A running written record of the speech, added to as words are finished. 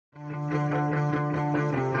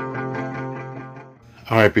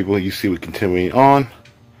Alright people, you see we're continuing on.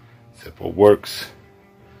 Simple works.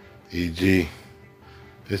 E.g.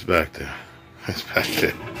 it's back there. It's back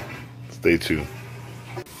there. Stay tuned.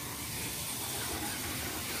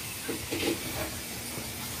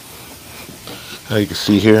 Now you can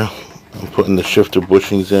see here, I'm putting the shifter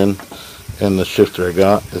bushings in and the shifter I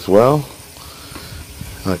got as well.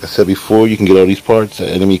 Like I said before, you can get all these parts at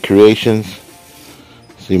Enemy Creations.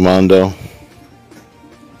 Zimondo.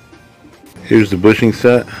 Here's the bushing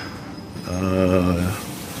set.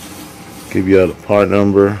 Give you the part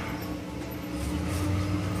number.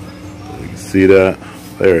 You can see that.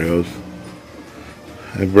 There it goes.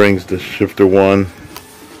 It brings the shifter one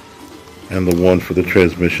and the one for the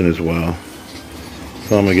transmission as well.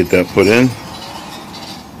 So I'm gonna get that put in.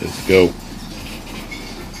 Let's go.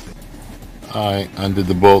 Alright, undid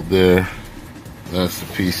the bolt there. That's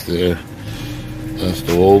the piece there. That's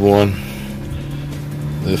the old one.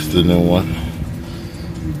 This is the new one.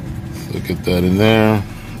 So get that in there.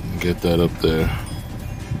 Get that up there.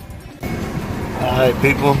 Alright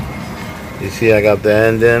people. You see I got the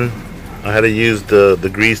end in. I had to use the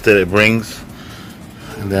grease that it brings.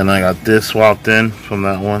 And then I got this swapped in from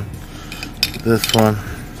that one. This one.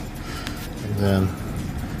 And then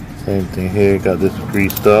same thing here. Got this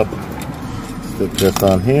greased up. Stick this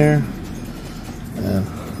on here. And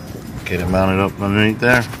get it mounted up underneath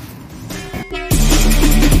there.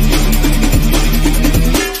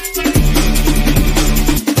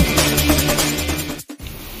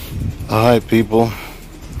 Alright people,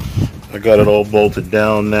 I got it all bolted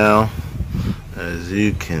down now. As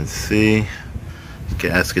you can see,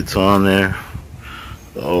 gaskets on there.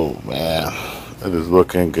 Oh man, that is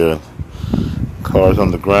looking good. Car's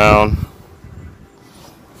on the ground.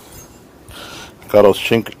 Got all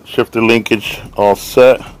shifter linkage all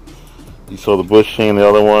set. You saw the bushing and the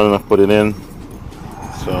other one, I put it in.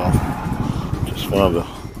 So, just wanted to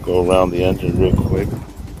go around the engine real quick.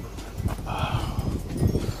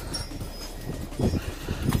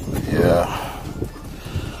 Yeah,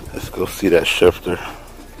 let's go see that shifter.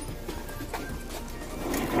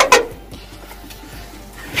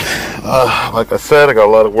 Like I said, I got a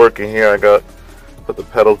lot of work in here. I got put the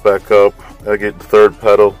pedals back up. Gotta get the third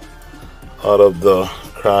pedal out of the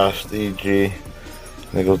crashed EG.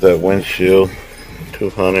 There goes that windshield,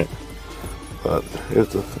 200. But here's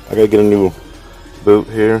the. I gotta get a new boot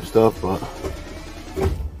here and stuff. But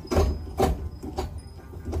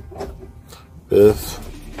this.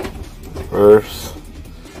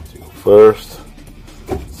 First,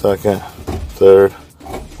 second, third,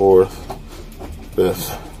 fourth,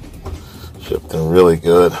 fifth. Shifting really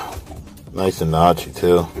good. Nice and notchy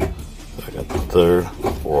too. Second, third,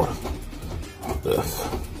 fourth, fifth.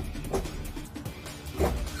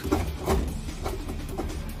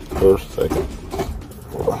 First, second,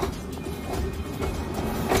 fourth.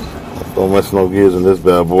 Don't mess no gears in this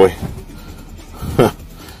bad boy.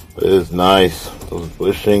 It is nice. Those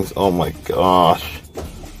bushings, oh my gosh.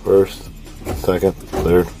 First, second,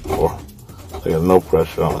 third, fourth. I got no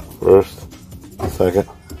pressure on it. First, second,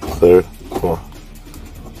 third, fourth.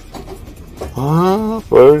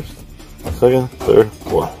 First, second, third,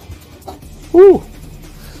 fourth. Woo!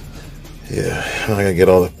 Yeah, I gotta get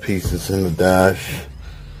all the pieces in the dash.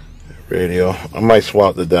 Radio. I might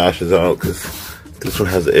swap the dashes out because this one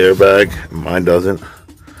has an airbag and mine doesn't.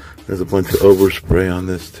 There's a bunch of overspray on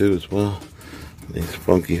this too as well. These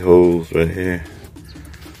funky holes right here.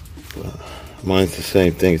 But mine's the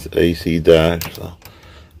same thing. It's AC dash, so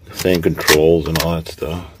the same controls and all that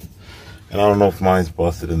stuff. And I don't know if mine's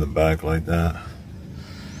busted in the back like that.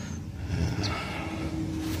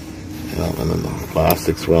 Yeah, and then the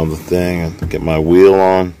plastics around the thing, and get my wheel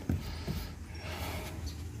on.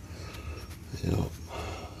 Yep.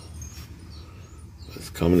 It's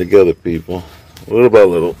coming together, people. Little by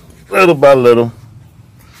little. Little by little.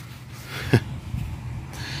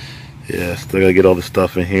 Yeah, still gotta get all the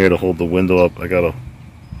stuff in here to hold the window up. I got a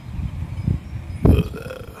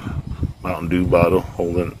Mountain Dew bottle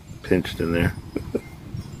holding pinched in there.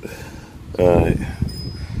 Alright.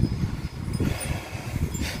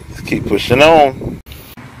 Let's keep pushing on.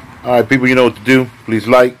 Alright people, you know what to do. Please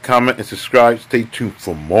like, comment, and subscribe. Stay tuned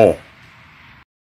for more.